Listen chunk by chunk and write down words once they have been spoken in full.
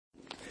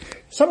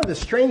Some of the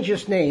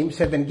strangest names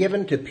have been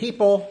given to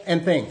people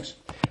and things.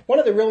 One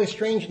of the really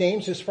strange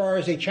names as far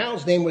as a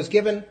child's name was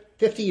given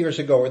 50 years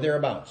ago or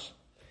thereabouts.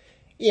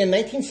 In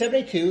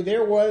 1972,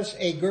 there was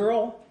a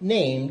girl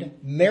named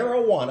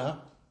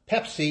Marijuana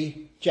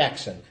Pepsi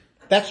Jackson.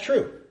 That's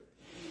true.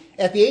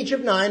 At the age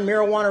of 9,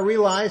 Marijuana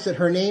realized that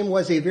her name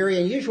was a very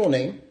unusual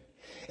name,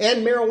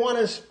 and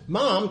Marijuana's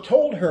mom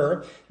told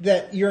her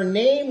that your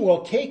name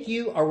will take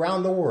you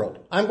around the world.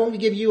 I'm going to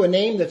give you a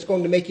name that's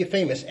going to make you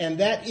famous, and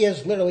that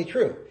is literally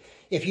true.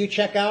 If you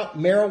check out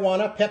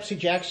Marijuana Pepsi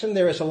Jackson,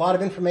 there is a lot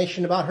of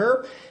information about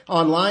her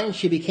online.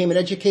 She became an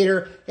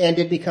educator and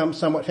did become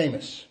somewhat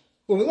famous.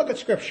 When we look at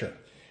Scripture,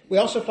 we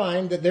also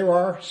find that there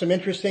are some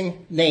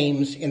interesting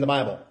names in the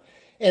Bible.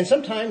 And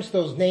sometimes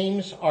those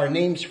names are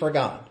names for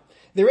God.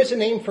 There is a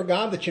name for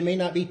God that you may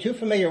not be too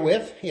familiar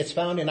with. It's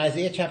found in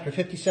Isaiah chapter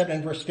 57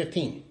 and verse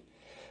 15.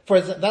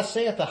 For thus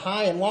saith the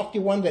high and lofty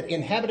one that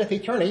inhabiteth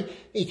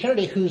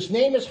eternity, whose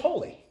name is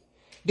holy.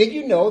 Did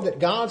you know that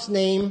God's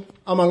name,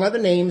 among other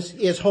names,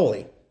 is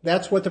holy?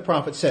 That's what the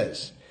prophet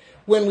says.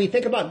 When we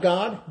think about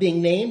God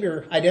being named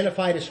or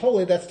identified as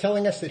holy, that's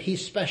telling us that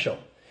he's special.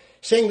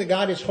 Saying that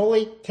God is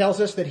holy tells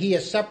us that he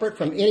is separate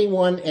from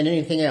anyone and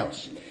anything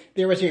else.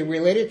 There is a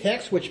related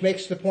text which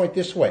makes the point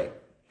this way.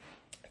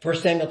 1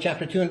 Samuel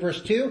chapter 2 and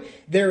verse 2,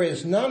 there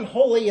is none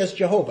holy as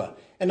Jehovah.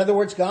 In other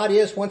words, God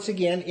is once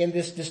again in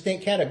this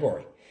distinct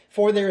category.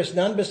 For there is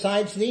none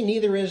besides thee,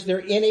 neither is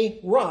there any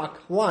rock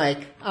like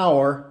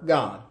our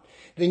God.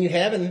 Then you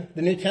have in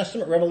the New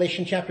Testament,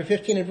 Revelation chapter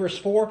 15 and verse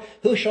 4,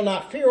 who shall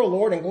not fear, O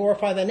Lord, and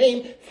glorify thy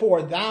name,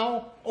 for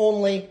thou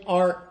only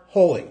art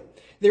holy.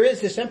 There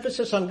is this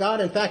emphasis on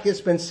God. In fact,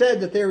 it's been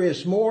said that there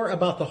is more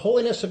about the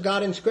holiness of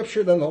God in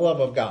Scripture than the love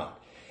of God.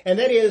 And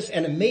that is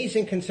an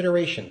amazing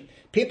consideration.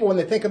 People, when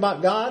they think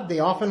about God, they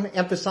often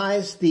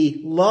emphasize the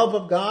love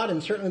of God,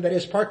 and certainly that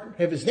is part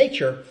of his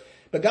nature.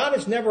 But God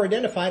is never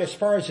identified as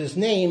far as his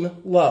name,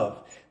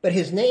 love. But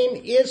his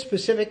name is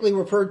specifically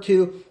referred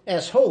to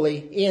as holy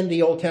in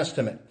the Old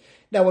Testament.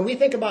 Now, when we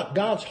think about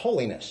God's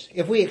holiness,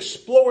 if we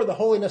explore the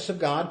holiness of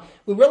God,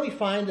 we really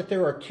find that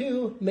there are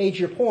two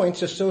major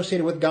points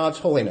associated with God's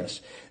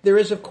holiness. There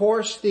is, of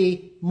course,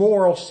 the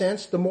moral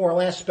sense, the moral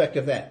aspect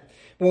of that.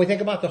 When we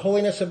think about the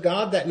holiness of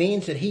God, that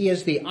means that he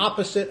is the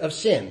opposite of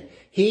sin.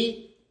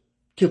 He,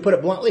 to put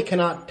it bluntly,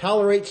 cannot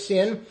tolerate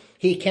sin.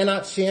 He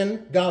cannot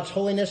sin. God's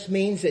holiness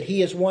means that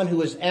he is one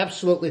who is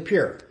absolutely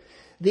pure.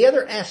 The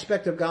other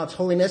aspect of God's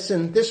holiness,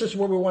 and this is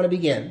where we want to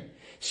begin,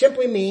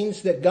 simply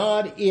means that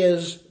God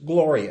is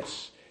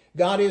glorious.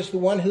 God is the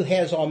one who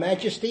has all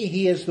majesty.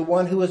 He is the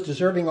one who is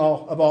deserving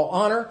of all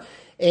honor.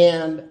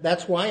 And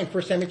that's why in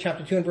 1 Samuel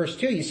chapter 2 and verse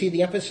 2, you see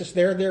the emphasis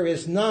there. There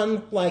is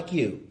none like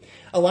you.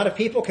 A lot of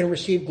people can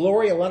receive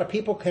glory. A lot of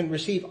people can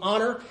receive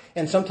honor.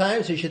 And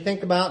sometimes as you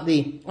think about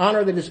the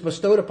honor that is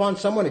bestowed upon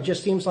someone, it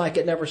just seems like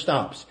it never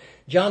stops.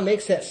 John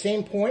makes that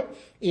same point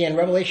in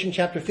Revelation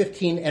chapter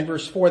 15 and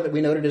verse 4 that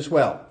we noted as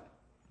well.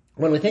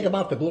 When we think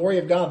about the glory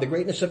of God, the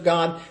greatness of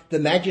God, the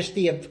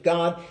majesty of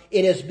God,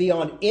 it is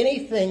beyond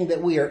anything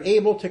that we are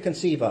able to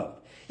conceive of.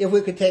 If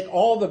we could take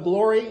all the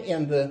glory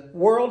in the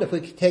world, if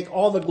we could take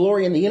all the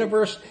glory in the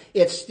universe,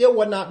 it still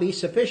would not be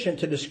sufficient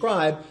to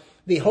describe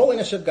the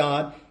holiness of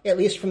God, at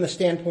least from the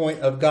standpoint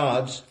of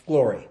God's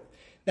glory.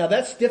 Now,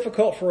 that's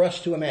difficult for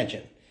us to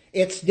imagine.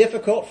 It's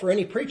difficult for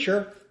any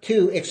preacher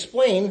to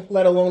explain,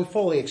 let alone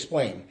fully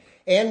explain.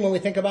 And when we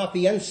think about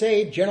the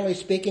unsaved, generally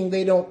speaking,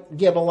 they don't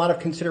give a lot of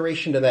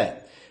consideration to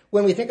that.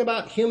 When we think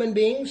about human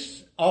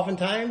beings,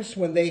 oftentimes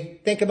when they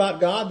think about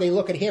God, they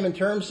look at him in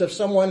terms of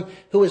someone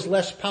who is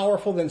less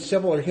powerful than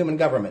civil or human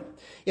government.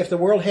 If the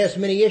world has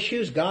many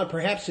issues, God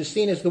perhaps is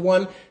seen as the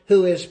one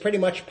who is pretty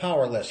much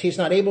powerless. He's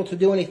not able to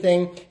do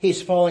anything.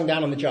 He's falling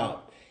down on the job.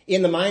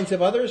 In the minds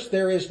of others,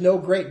 there is no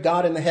great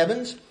God in the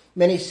heavens.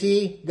 Many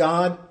see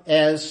God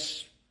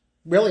as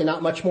really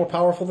not much more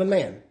powerful than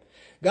man.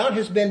 God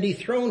has been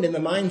dethroned in the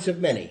minds of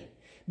many.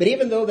 But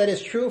even though that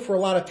is true for a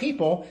lot of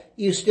people,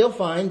 you still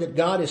find that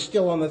God is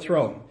still on the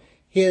throne.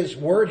 His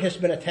word has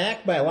been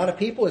attacked by a lot of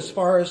people as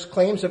far as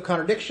claims of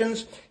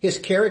contradictions. His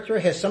character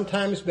has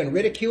sometimes been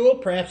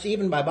ridiculed, perhaps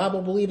even by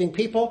Bible-believing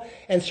people,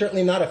 and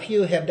certainly not a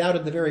few have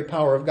doubted the very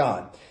power of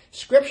God.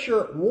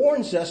 Scripture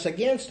warns us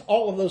against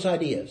all of those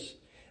ideas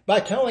by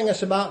telling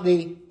us about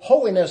the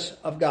holiness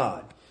of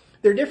God.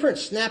 There are different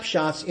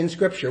snapshots in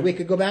Scripture. We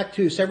could go back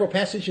to several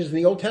passages in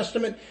the Old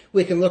Testament.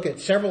 We can look at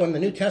several in the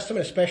New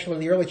Testament, especially in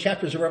the early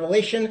chapters of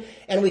Revelation,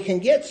 and we can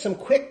get some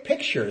quick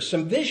pictures,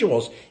 some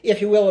visuals,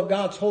 if you will, of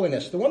God's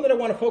holiness. The one that I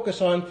want to focus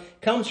on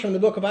comes from the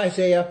book of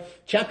Isaiah,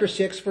 chapter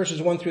 6,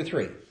 verses 1 through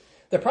 3.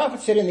 The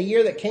prophet said, in the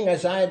year that King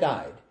Isaiah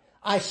died,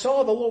 I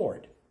saw the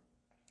Lord.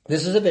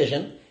 This is a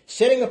vision,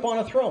 sitting upon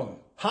a throne,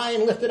 high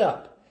and lifted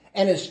up,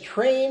 and his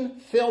train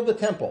filled the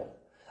temple.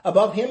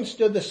 Above him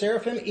stood the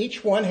seraphim.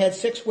 Each one had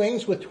 6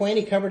 wings. With twain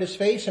he covered his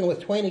face, and with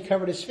twain he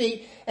covered his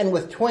feet, and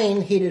with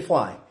twain he did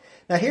fly.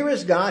 Now here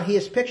is God. He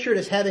is pictured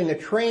as having a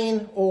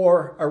train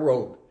or a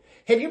robe.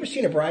 Have you ever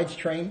seen a bride's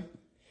train?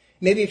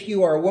 Maybe if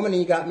you are a woman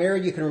and you got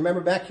married, you can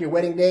remember back to your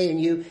wedding day and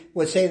you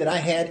would say that I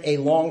had a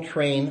long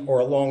train or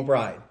a long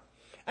bride.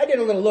 I did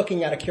a little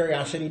looking out of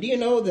curiosity. Do you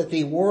know that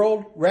the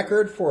world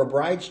record for a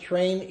bride's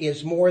train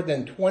is more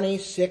than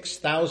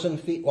 26,000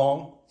 feet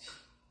long?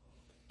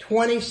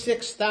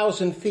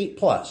 26,000 feet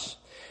plus.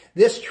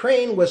 This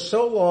train was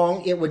so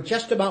long it would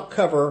just about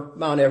cover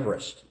Mount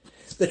Everest.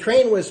 The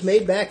train was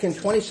made back in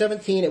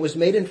 2017. It was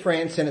made in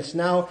France and it's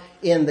now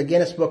in the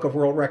Guinness Book of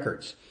World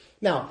Records.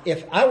 Now,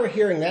 if I were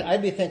hearing that,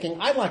 I'd be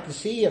thinking, I'd like to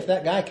see if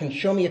that guy can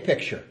show me a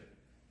picture.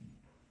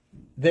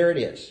 There it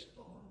is.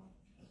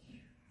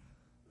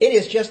 It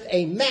is just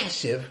a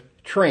massive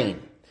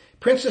train.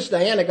 Princess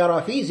Diana got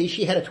off easy.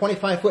 She had a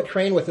 25-foot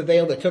train with a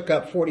veil that took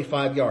up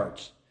 45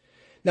 yards.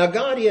 Now,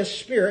 God is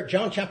spirit,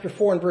 John chapter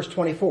 4 and verse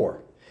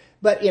 24.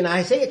 But in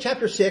Isaiah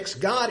chapter 6,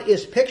 God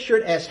is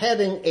pictured as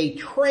having a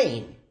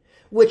train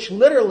which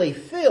literally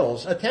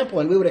fills a temple,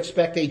 and we would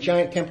expect a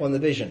giant temple in the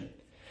vision.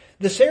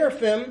 The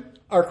seraphim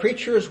are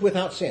creatures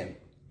without sin.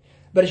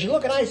 But as you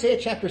look at Isaiah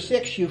chapter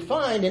 6, you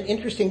find an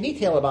interesting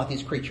detail about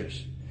these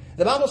creatures.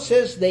 The Bible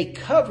says they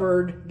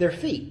covered their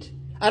feet.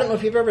 I don't know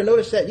if you've ever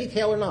noticed that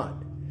detail or not.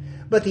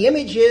 But the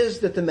image is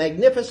that the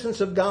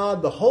magnificence of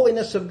God, the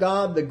holiness of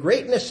God, the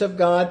greatness of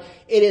God,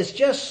 it is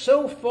just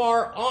so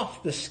far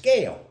off the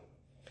scale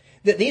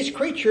that these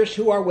creatures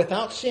who are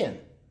without sin,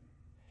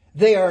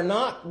 they are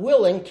not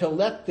willing to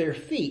let their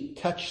feet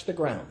touch the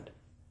ground.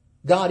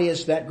 God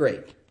is that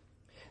great.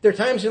 There are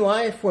times in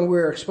life when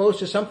we're exposed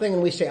to something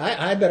and we say,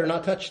 I better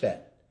not touch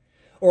that.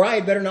 Or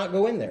I better not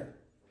go in there.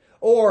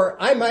 Or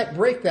I might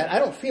break that. I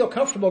don't feel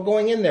comfortable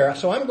going in there,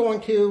 so I'm going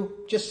to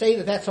just say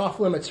that that's off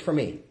limits for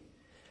me.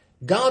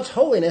 God's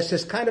holiness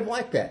is kind of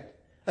like that,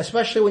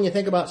 especially when you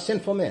think about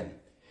sinful men.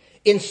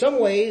 In some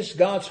ways,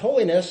 God's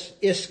holiness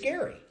is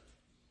scary.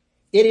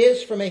 It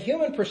is, from a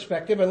human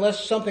perspective,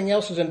 unless something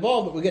else is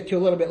involved that we'll get to a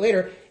little bit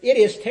later, it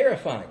is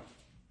terrifying.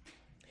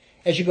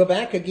 As you go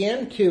back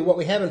again to what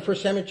we have in 1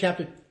 Samuel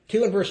chapter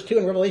 2 and verse 2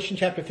 and Revelation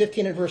chapter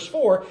 15 and verse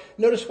 4,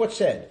 notice what's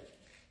said.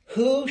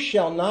 Who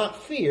shall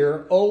not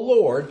fear, O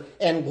Lord,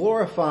 and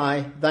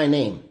glorify thy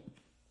name?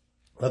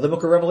 Well, the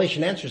book of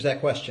Revelation answers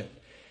that question.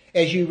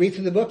 As you read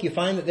through the book, you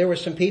find that there were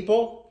some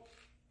people,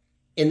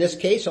 in this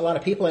case, a lot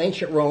of people in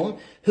ancient Rome,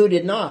 who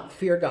did not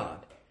fear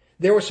God.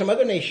 There were some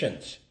other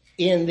nations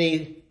in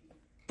the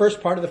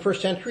first part of the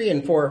first century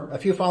and for a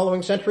few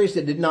following centuries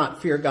that did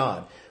not fear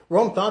God.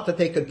 Rome thought that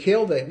they could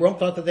kill, Rome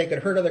thought that they could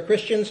hurt other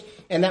Christians,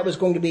 and that was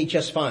going to be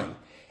just fine.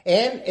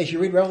 And as you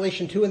read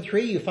Revelation 2 and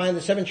 3, you find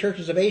the 7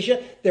 churches of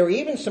Asia. There were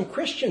even some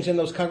Christians in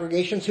those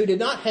congregations who did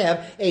not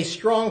have a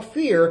strong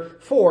fear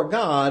for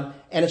God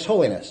and His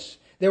holiness.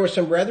 There were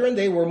some brethren,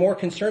 they were more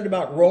concerned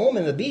about Rome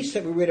and the beasts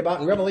that we read about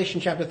in Revelation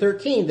chapter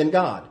 13 than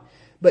God.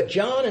 But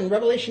John in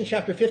Revelation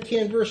chapter 15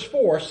 and verse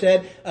 4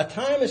 said, a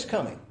time is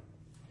coming.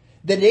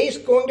 The day is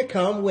going to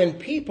come when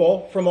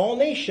people from all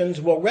nations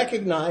will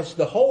recognize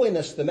the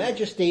holiness, the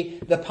majesty,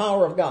 the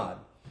power of God.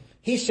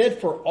 He said,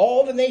 for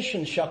all the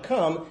nations shall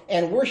come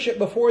and worship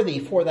before thee,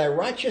 for thy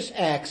righteous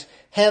acts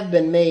have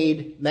been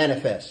made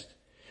manifest.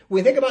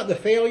 We think about the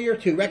failure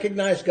to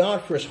recognize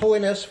God for His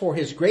holiness, for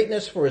His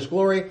greatness, for His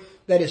glory.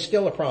 That is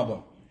still a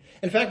problem.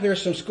 In fact, there are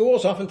some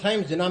schools,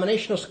 oftentimes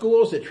denominational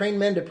schools, that train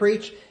men to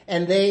preach,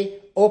 and they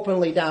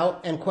openly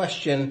doubt and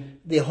question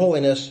the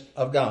holiness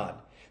of God.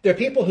 There are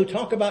people who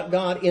talk about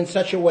God in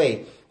such a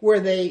way where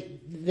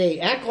they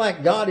act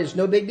like God is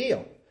no big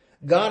deal.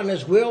 God and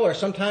His will are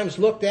sometimes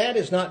looked at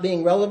as not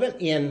being relevant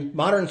in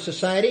modern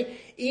society.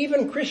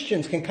 Even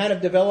Christians can kind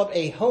of develop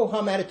a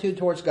ho-hum attitude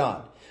towards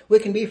God. We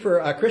can be for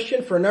a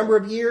Christian for a number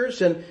of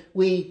years, and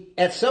we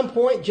at some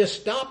point just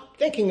stop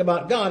thinking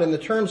about God in the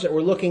terms that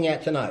we're looking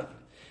at tonight.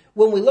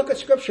 When we look at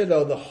Scripture,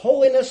 though, the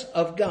holiness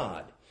of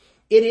God,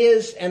 it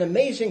is an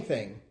amazing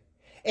thing,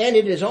 and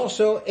it is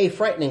also a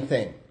frightening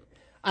thing.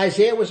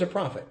 Isaiah was a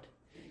prophet.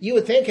 You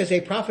would think as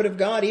a prophet of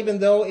God, even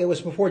though it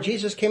was before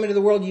Jesus came into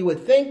the world, you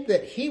would think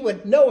that he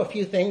would know a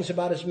few things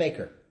about his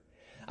Maker.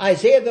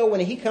 Isaiah, though, when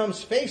he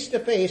comes face to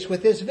face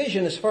with his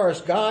vision as far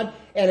as God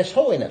and His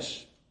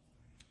holiness,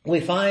 we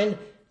find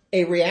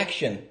a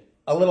reaction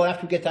a little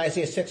after we get to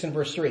Isaiah 6 and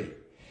verse 3.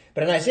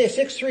 But in Isaiah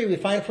 6:3, we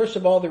find, first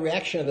of all, the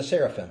reaction of the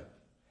seraphim.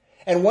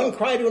 And one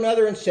cried to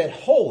another and said,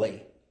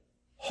 Holy,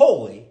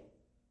 holy,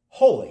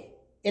 holy,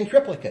 in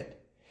triplicate,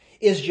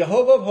 is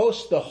Jehovah of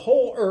hosts. The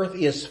whole earth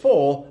is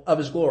full of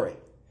His glory.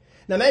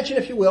 Now imagine,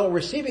 if you will,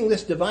 receiving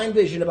this divine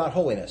vision about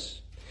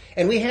holiness.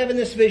 And we have in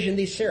this vision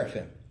these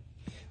seraphim.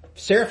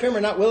 Seraphim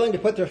are not willing to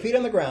put their feet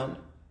on the ground.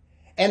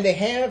 And they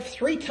have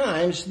 3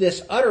 times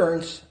this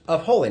utterance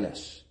of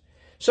holiness.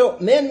 So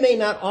men may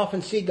not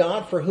often see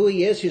God for who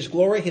He is, His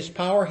glory, His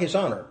power, His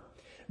honor.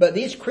 But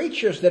these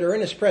creatures that are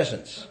in His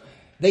presence,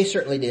 they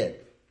certainly did.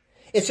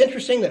 It's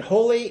interesting that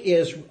holy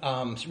is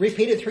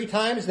repeated 3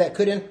 times. That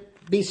could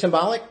be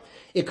symbolic.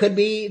 It could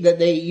be that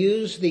they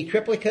use the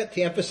triplicate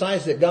to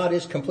emphasize that God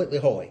is completely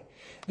holy.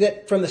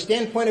 That from the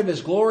standpoint of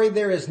His glory,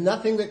 there is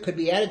nothing that could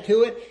be added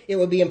to it. It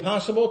would be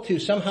impossible to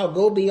somehow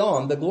go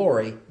beyond the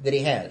glory that He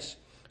has.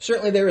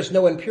 Certainly there is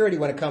no impurity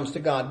when it comes to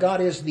God.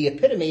 God is the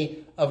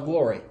epitome of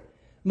glory.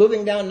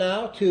 Moving down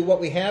now to what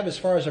we have as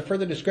far as a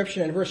further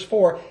description in verse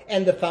 4,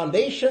 and the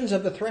foundations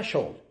of the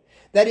threshold.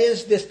 That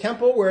is, this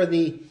temple where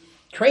the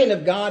train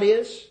of God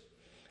is,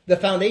 the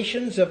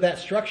foundations of that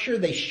structure,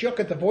 they shook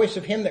at the voice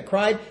of him that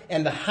cried,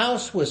 and the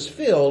house was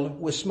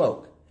filled with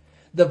smoke.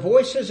 The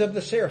voices of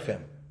the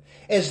seraphim,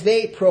 as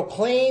they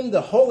proclaim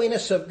the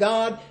holiness of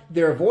God,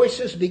 their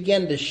voices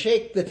begin to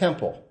shake the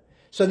temple.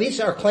 So these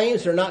are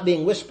claims that are not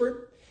being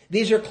whispered.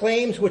 These are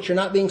claims which are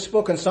not being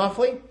spoken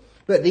softly.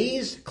 But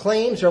these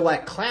claims are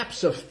like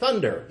claps of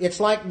thunder. It's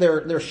like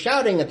they're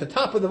shouting at the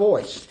top of the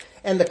voice.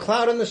 And the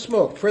cloud and the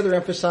smoke further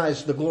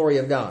emphasize the glory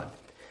of God.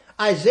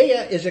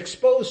 Isaiah is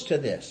exposed to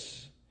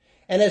this.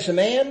 And as a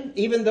man,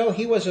 even though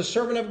he was a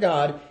servant of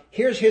God,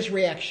 here's his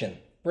reaction.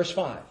 Verse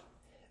 5.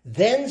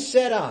 Then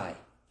said I,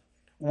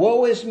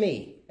 woe is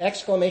me!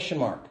 Exclamation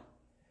mark.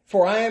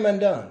 For I am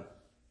undone.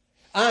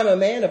 I am a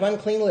man of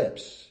unclean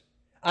lips.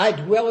 I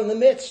dwell in the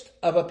midst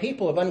of a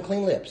people of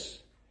unclean lips.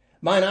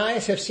 Mine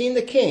eyes have seen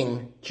the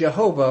King,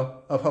 Jehovah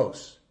of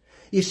hosts.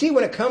 You see,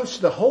 when it comes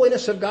to the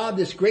holiness of God,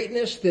 this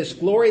greatness, this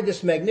glory,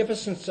 this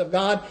magnificence of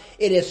God,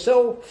 it is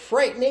so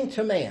frightening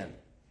to man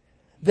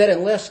that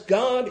unless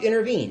God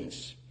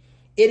intervenes,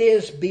 it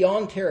is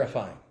beyond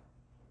terrifying.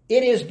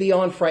 It is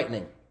beyond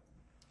frightening.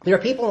 There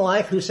are people in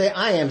life who say,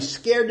 I am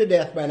scared to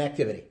death by an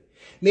activity.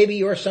 Maybe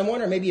you're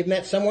someone, or maybe you've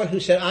met someone who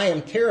said, I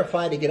am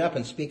terrified to get up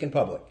and speak in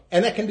public.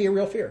 And that can be a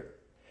real fear.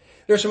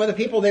 There are some other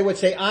people, they would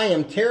say, I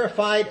am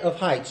terrified of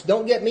heights.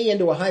 Don't get me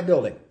into a high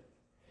building.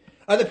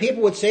 Other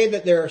people would say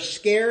that they're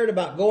scared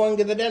about going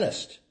to the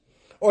dentist.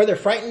 Or they're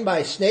frightened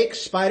by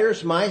snakes,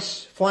 spiders,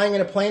 mice, flying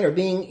in a plane, or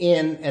being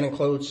in an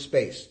enclosed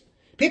space.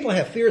 People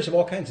have fears of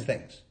all kinds of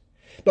things.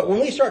 But when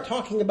we start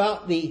talking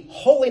about the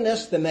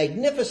holiness, the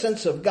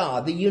magnificence of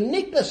God, the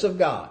uniqueness of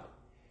God,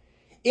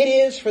 it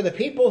is for the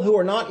people who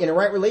are not in a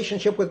right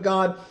relationship with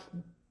God,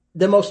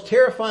 the most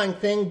terrifying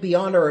thing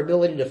beyond our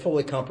ability to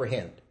fully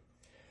comprehend.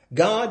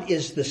 God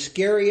is the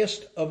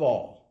scariest of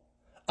all,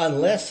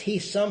 unless he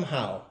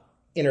somehow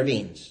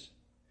intervenes.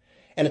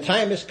 And a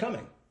time is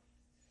coming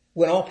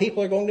when all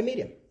people are going to meet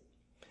him.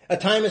 A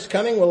time is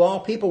coming when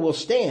all people will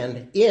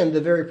stand in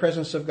the very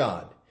presence of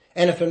God.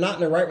 And if they're not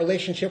in the right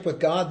relationship with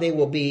God, they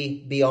will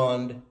be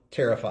beyond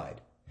terrified.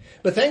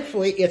 But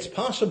thankfully, it's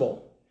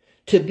possible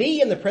to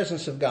be in the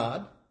presence of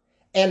God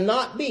and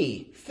not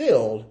be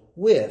filled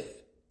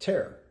with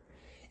terror.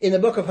 In the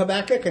book of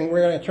Habakkuk, and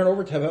we're going to turn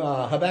over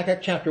to Habakkuk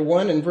chapter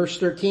 1 and verse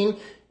 13,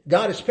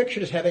 God is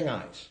pictured as having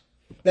eyes.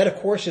 That, of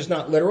course, is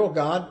not literal.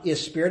 God is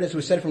spirit, as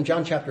we said from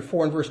John chapter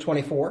 4 and verse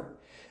 24.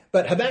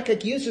 But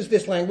Habakkuk uses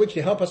this language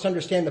to help us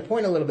understand the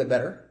point a little bit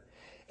better.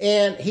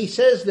 And he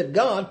says that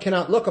God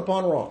cannot look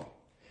upon wrong.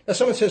 Now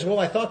someone says, well,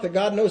 I thought that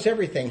God knows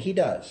everything. He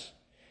does.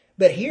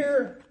 But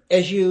here,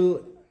 as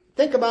you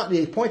think about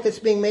the point that's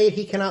being made,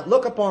 he cannot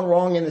look upon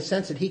wrong in the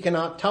sense that he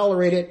cannot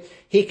tolerate it.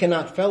 He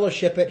cannot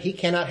fellowship it. He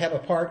cannot have a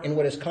part in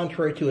what is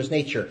contrary to his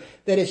nature.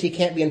 That is, he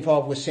can't be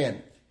involved with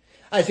sin.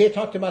 Isaiah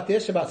talked about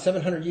this about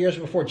 700 years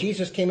before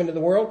Jesus came into the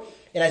world.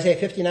 In Isaiah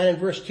 59 and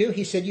verse 2,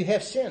 he said, you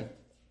have sin.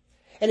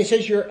 And he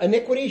says, your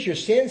iniquities, your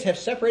sins have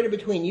separated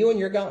between you and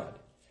your God.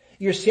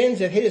 Your sins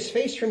have hid his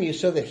face from you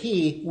so that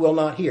he will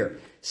not hear.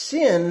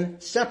 Sin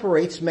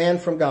separates man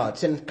from God.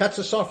 Sin cuts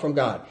us off from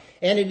God.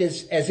 And it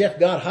is as if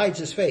God hides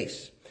his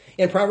face.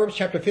 In Proverbs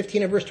chapter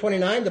 15 and verse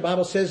 29, the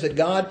Bible says that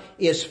God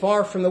is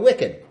far from the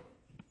wicked.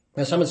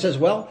 Now someone says,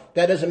 well,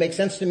 that doesn't make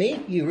sense to me.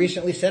 You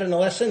recently said in a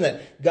lesson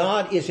that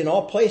God is in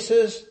all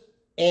places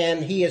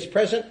and he is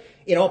present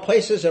in all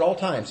places at all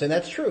times. And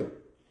that's true.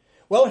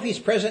 Well, if he's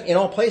present in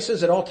all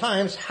places at all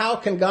times, how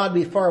can God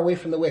be far away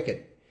from the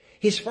wicked?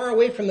 He's far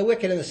away from the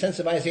wicked in the sense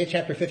of Isaiah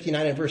chapter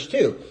 59 and verse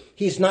 2.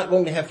 He's not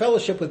going to have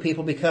fellowship with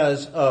people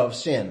because of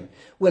sin.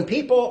 When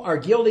people are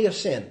guilty of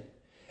sin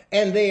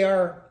and they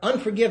are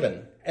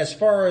unforgiven as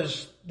far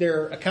as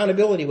their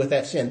accountability with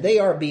that sin, they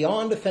are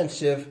beyond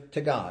offensive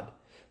to God.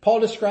 Paul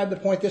described the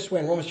point this way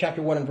in Romans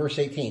chapter 1 and verse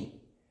 18.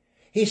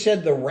 He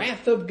said, the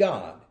wrath of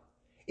God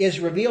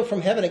is revealed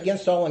from heaven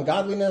against all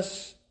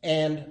ungodliness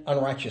and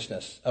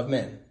unrighteousness of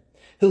men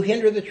who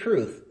hinder the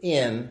truth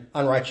in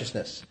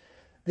unrighteousness.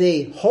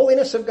 The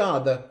holiness of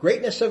God, the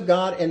greatness of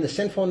God, and the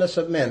sinfulness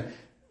of men,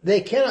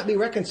 they cannot be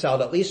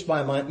reconciled, at least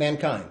by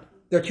mankind.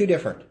 They're too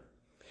different.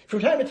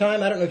 From time to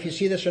time, I don't know if you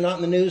see this or not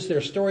in the news, there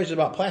are stories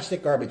about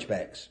plastic garbage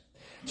bags.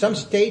 Some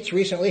states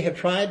recently have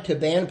tried to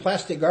ban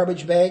plastic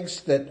garbage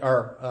bags that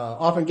are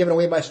often given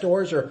away by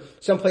stores, or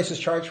some places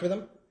charge for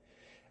them.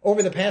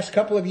 Over the past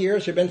couple of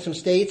years, there have been some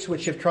states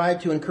which have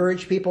tried to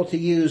encourage people to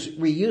use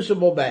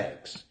reusable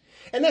bags.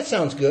 And that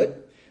sounds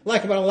good.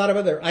 Like about a lot of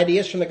other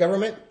ideas from the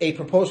government, a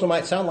proposal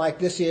might sound like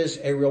this is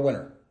a real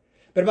winner.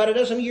 But about a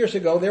dozen years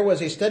ago, there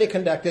was a study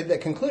conducted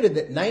that concluded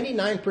that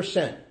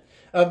 99%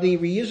 of the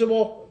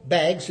reusable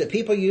bags that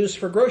people use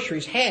for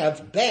groceries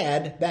have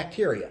bad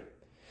bacteria.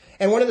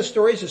 And one of the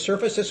stories that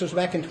surfaced, this was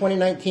back in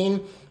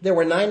 2019, there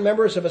were 9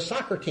 members of a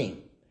soccer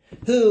team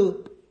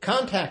who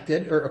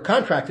contracted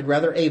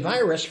a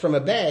virus from a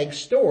bag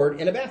stored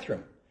in a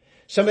bathroom.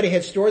 Somebody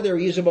had stored their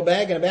reusable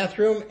bag in a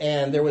bathroom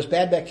and there was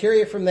bad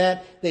bacteria from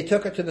that. They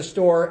took it to the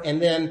store and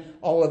then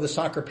all of the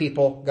soccer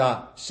people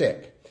got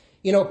sick.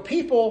 You know,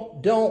 people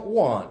don't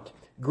want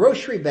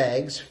grocery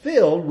bags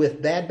filled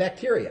with bad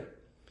bacteria.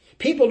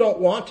 People don't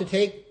want to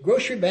take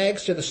grocery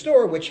bags to the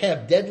store which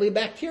have deadly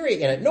bacteria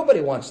in it.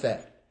 Nobody wants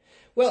that.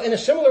 Well, in a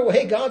similar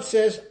way, God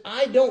says,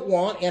 I don't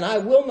want and I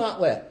will not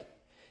let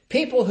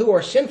people who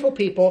are sinful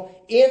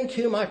people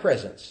into my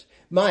presence.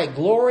 My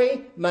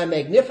glory, my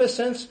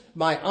magnificence,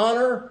 my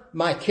honor,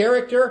 my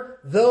character,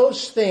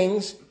 those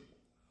things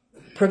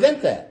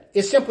prevent that.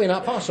 It's simply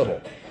not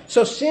possible.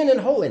 So sin and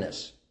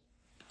holiness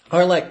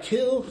are like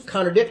two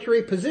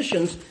contradictory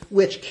positions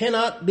which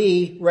cannot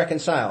be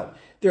reconciled.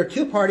 There are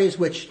two parties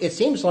which it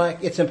seems like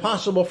it's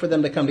impossible for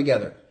them to come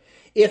together.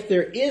 If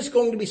there is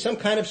going to be some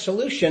kind of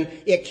solution,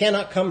 it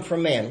cannot come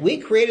from man. We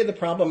created the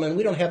problem and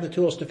we don't have the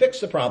tools to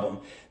fix the problem.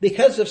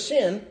 Because of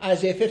sin,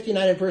 Isaiah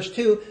 59 and verse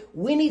 2,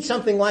 we need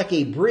something like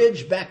a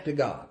bridge back to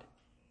God.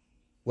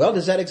 Well,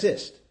 does that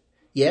exist?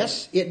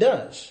 Yes, it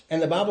does. And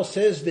the Bible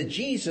says that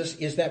Jesus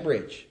is that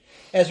bridge.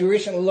 As we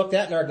recently looked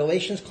at in our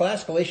Galatians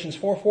class, Galatians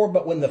 4:4,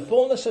 but when the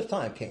fullness of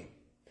time came,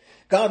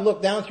 God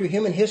looked down through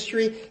human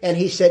history and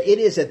he said, it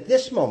is at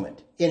this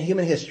moment in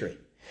human history,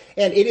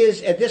 and it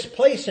is at this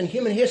place in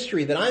human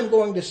history that I'm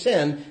going to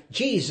send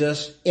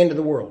Jesus into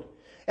the world.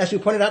 As we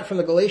pointed out from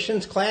the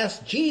Galatians class,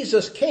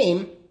 Jesus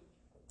came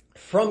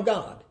from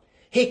God.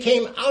 He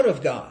came out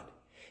of God.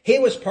 He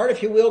was part,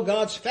 if you will,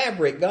 God's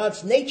fabric,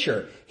 God's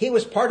nature. He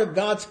was part of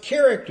God's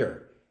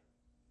character.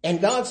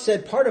 And God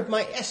said, part of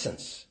my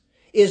essence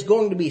is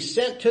going to be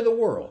sent to the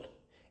world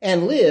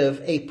and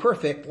live a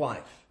perfect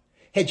life.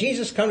 Had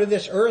Jesus come to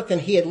this earth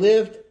and he had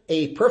lived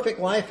a perfect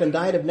life and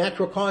died of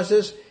natural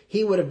causes,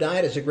 he would have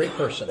died as a great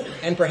person.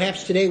 And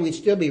perhaps today we'd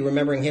still be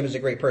remembering him as a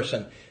great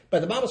person.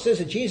 But the Bible says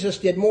that Jesus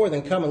did more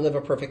than come and live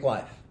a perfect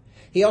life.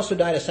 He also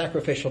died a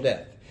sacrificial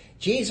death.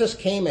 Jesus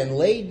came and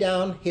laid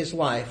down his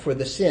life for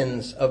the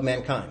sins of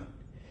mankind.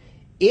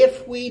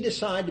 If we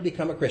decide to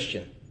become a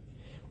Christian,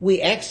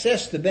 we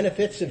access the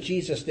benefits of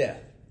Jesus'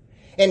 death.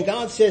 And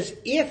God says,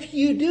 if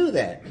you do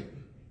that,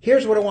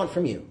 here's what I want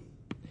from you.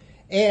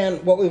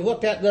 And what we've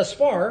looked at thus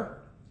far,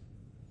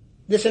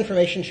 this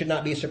information should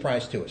not be a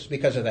surprise to us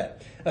because of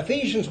that.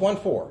 Ephesians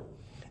 1:4,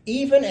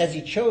 even as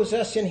he chose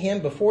us in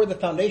him before the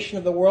foundation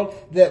of the world,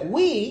 that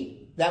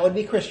we, that would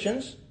be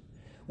Christians,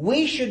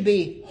 we should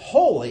be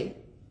holy.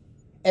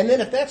 And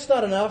then if that's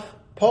not enough,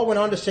 Paul went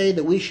on to say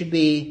that we should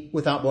be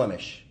without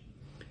blemish.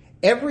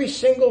 Every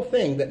single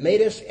thing that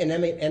made us an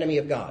enemy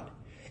of God,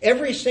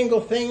 every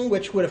single thing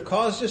which would have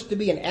caused us to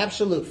be in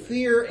absolute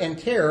fear and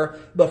terror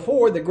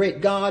before the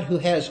great God who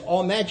has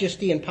all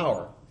majesty and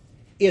power,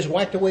 is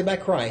wiped away by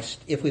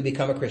Christ if we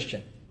become a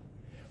Christian.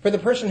 For the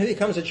person who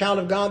becomes a child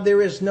of God,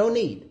 there is no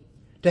need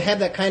to have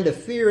that kind of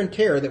fear and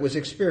terror that was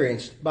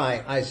experienced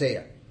by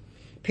Isaiah.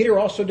 Peter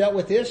also dealt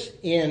with this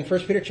in 1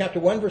 Peter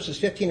chapter 1, verses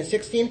 15 and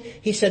 16.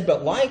 He said,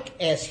 but like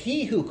as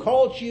he who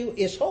called you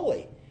is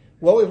holy.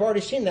 Well, we've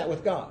already seen that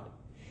with God.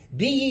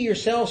 Be ye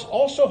yourselves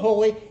also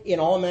holy in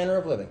all manner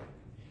of living.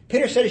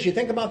 Peter said, as you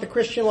think about the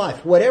Christian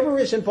life, whatever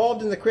is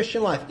involved in the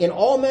Christian life, in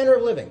all manner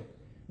of living,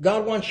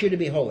 God wants you to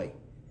be holy.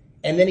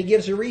 And then he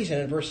gives a reason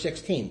in verse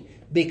 16.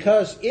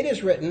 Because it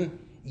is written,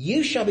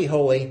 you shall be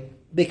holy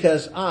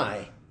because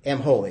I am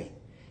holy.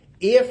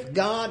 If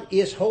God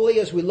is holy,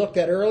 as we looked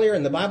at earlier,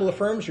 and the Bible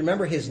affirms,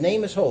 remember, his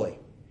name is holy.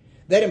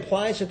 That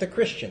implies that the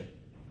Christian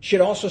should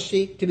also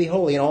seek to be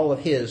holy in all of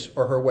his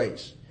or her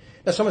ways.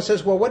 Now someone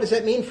says, well, what does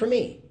that mean for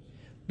me?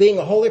 Being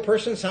a holy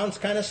person sounds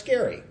kind of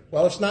scary.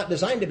 Well, it's not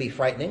designed to be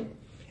frightening.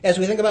 As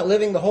we think about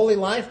living the holy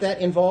life,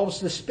 that involves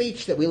the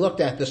speech that we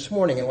looked at this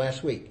morning and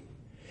last week.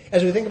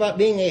 As we think about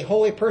being a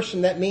holy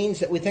person, that means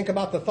that we think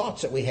about the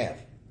thoughts that we have.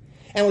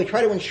 And we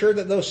try to ensure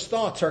that those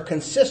thoughts are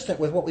consistent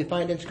with what we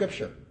find in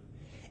Scripture.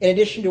 In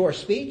addition to our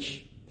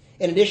speech,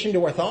 in addition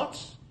to our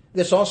thoughts,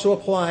 this also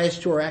applies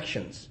to our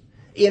actions.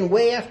 In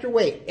way after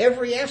way,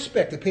 every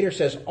aspect that Peter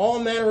says, all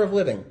manner of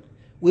living,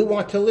 we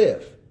want to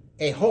live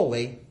a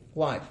holy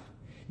life.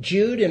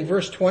 Jude in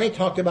verse 20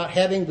 talked about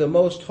having the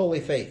most holy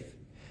faith.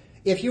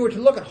 If you were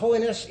to look at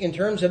holiness in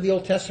terms of the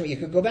Old Testament, you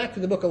could go back to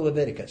the book of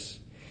Leviticus.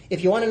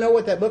 If you want to know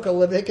what that book of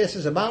Leviticus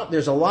is about,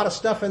 there's a lot of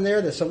stuff in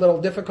there that's a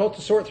little difficult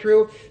to sort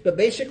through. But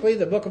basically,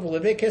 the book of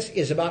Leviticus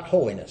is about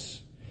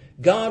holiness.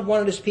 God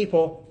wanted his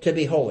people to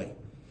be holy.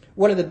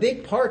 One of the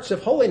big parts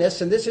of holiness,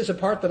 and this is a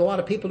part that a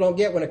lot of people don't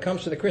get when it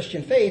comes to the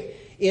Christian faith,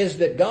 is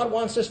that God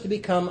wants us to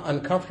become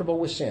uncomfortable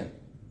with sin.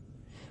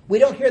 We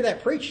don't hear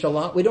that preached a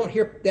lot. We don't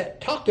hear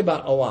that talked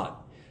about a lot.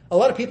 A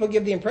lot of people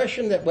give the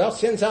impression that, well,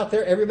 sin's out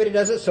there, everybody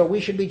does it, so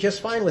we should be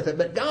just fine with it.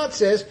 But God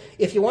says,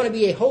 if you want to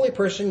be a holy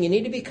person, you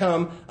need to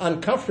become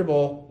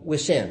uncomfortable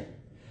with sin.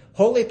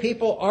 Holy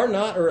people are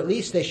not, or at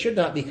least they should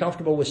not be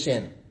comfortable with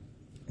sin.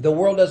 The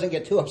world doesn't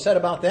get too upset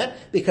about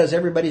that because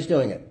everybody's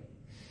doing it.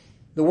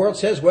 The world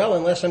says, well,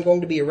 unless I'm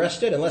going to be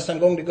arrested, unless I'm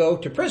going to go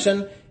to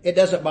prison, it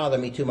doesn't bother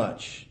me too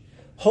much.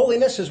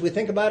 Holiness, as we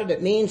think about it,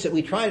 it means that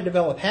we try to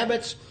develop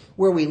habits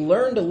where we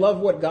learn to love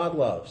what God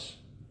loves.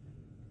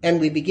 And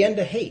we begin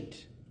to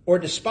hate or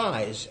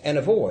despise and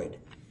avoid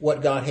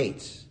what God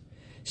hates.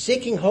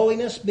 Seeking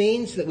holiness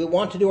means that we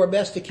want to do our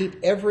best to keep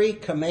every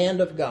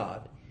command of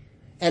God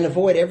and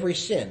avoid every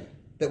sin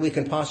that we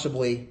can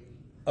possibly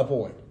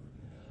avoid.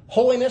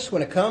 Holiness,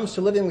 when it comes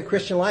to living the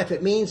Christian life,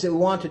 it means that we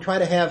want to try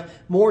to have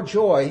more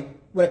joy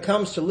when it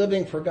comes to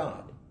living for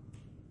God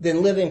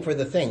than living for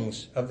the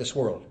things of this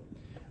world.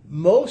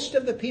 Most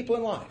of the people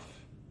in life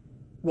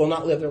will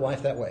not live their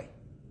life that way.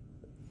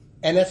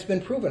 And that's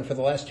been proven for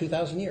the last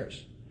 2,000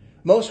 years.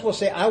 Most will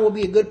say, I will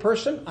be a good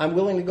person. I'm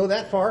willing to go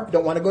that far.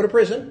 Don't want to go to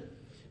prison.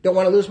 Don't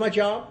want to lose my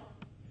job.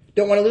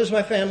 Don't want to lose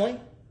my family.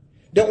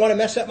 Don't want to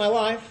mess up my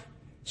life.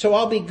 So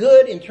I'll be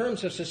good in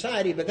terms of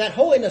society, but that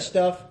holiness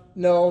stuff,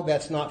 no,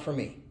 that's not for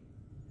me.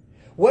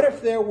 What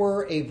if there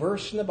were a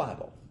verse in the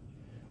Bible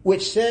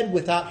which said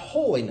without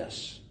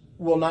holiness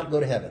will not go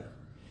to heaven?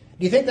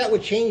 Do you think that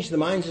would change the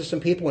minds of some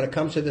people when it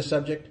comes to this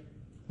subject?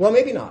 Well,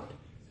 maybe not.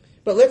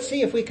 But let's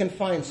see if we can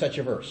find such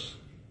a verse.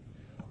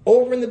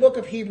 Over in the book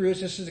of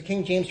Hebrews, this is the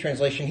King James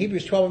translation,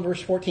 Hebrews 12 and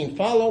verse 14,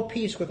 follow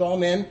peace with all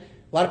men.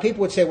 A lot of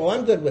people would say, well,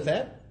 I'm good with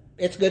that.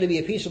 It's good to be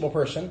a peaceable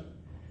person.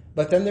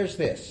 But then there's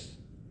this.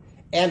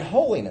 And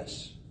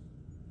holiness.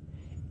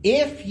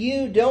 If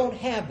you don't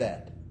have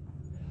that,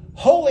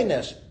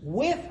 holiness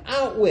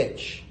without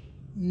which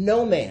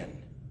no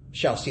man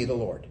shall see the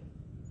Lord.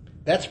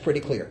 That's pretty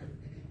clear.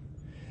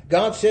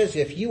 God says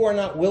if you are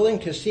not willing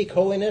to seek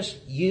holiness,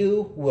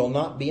 you will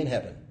not be in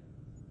heaven.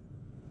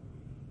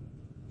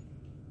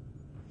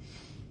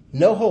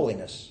 No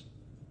holiness,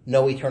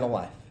 no eternal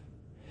life.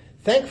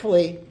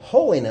 Thankfully,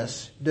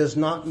 holiness does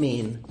not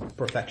mean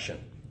perfection.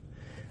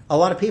 A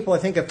lot of people, I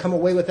think, have come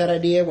away with that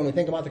idea when we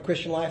think about the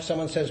Christian life.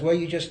 Someone says, well,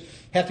 you just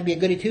have to be a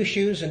goody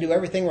two-shoes and do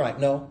everything right.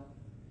 No.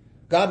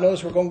 God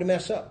knows we're going to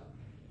mess up.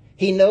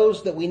 He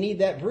knows that we need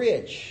that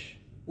bridge,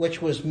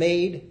 which was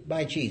made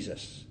by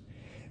Jesus.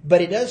 But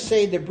he does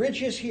say the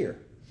bridge is here.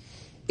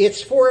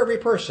 It's for every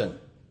person.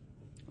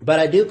 But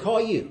I do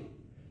call you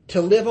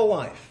to live a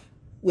life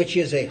which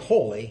is a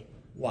holy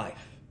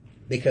life,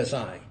 because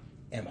I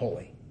am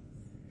holy.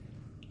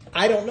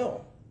 I don't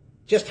know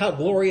just how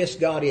glorious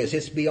God is.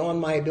 It's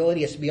beyond my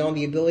ability. It's beyond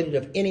the ability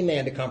of any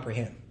man to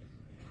comprehend.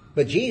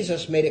 But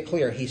Jesus made it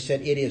clear. He said,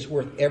 it is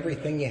worth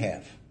everything you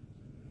have.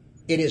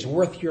 It is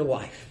worth your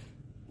life.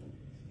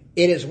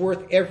 It is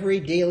worth every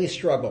daily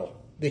struggle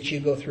that you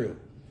go through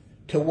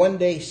to one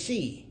day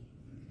see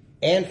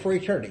and for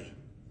eternity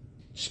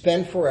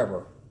spend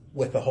forever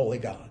with the holy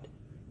God.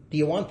 Do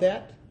you want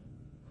that?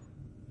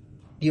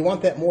 Do you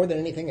want that more than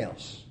anything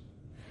else?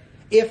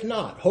 If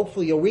not,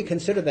 hopefully you'll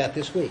reconsider that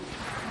this week.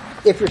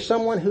 If you're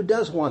someone who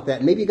does want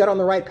that, maybe you got on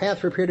the right path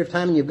for a period of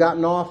time and you've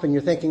gotten off and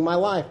you're thinking, my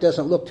life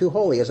doesn't look too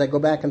holy as I go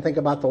back and think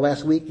about the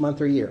last week,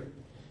 month, or year.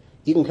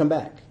 You can come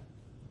back.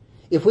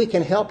 If we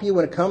can help you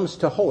when it comes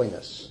to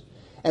holiness,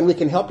 and we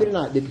can help you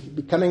tonight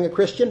becoming a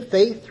Christian,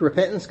 faith,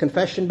 repentance,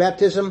 confession,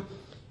 baptism,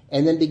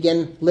 and then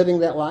begin living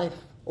that life,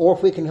 or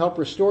if we can help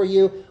restore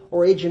you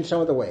or age in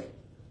some other way,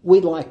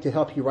 we'd like to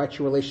help you right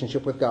your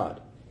relationship with God.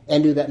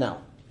 And do that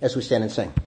now as we stand and sing.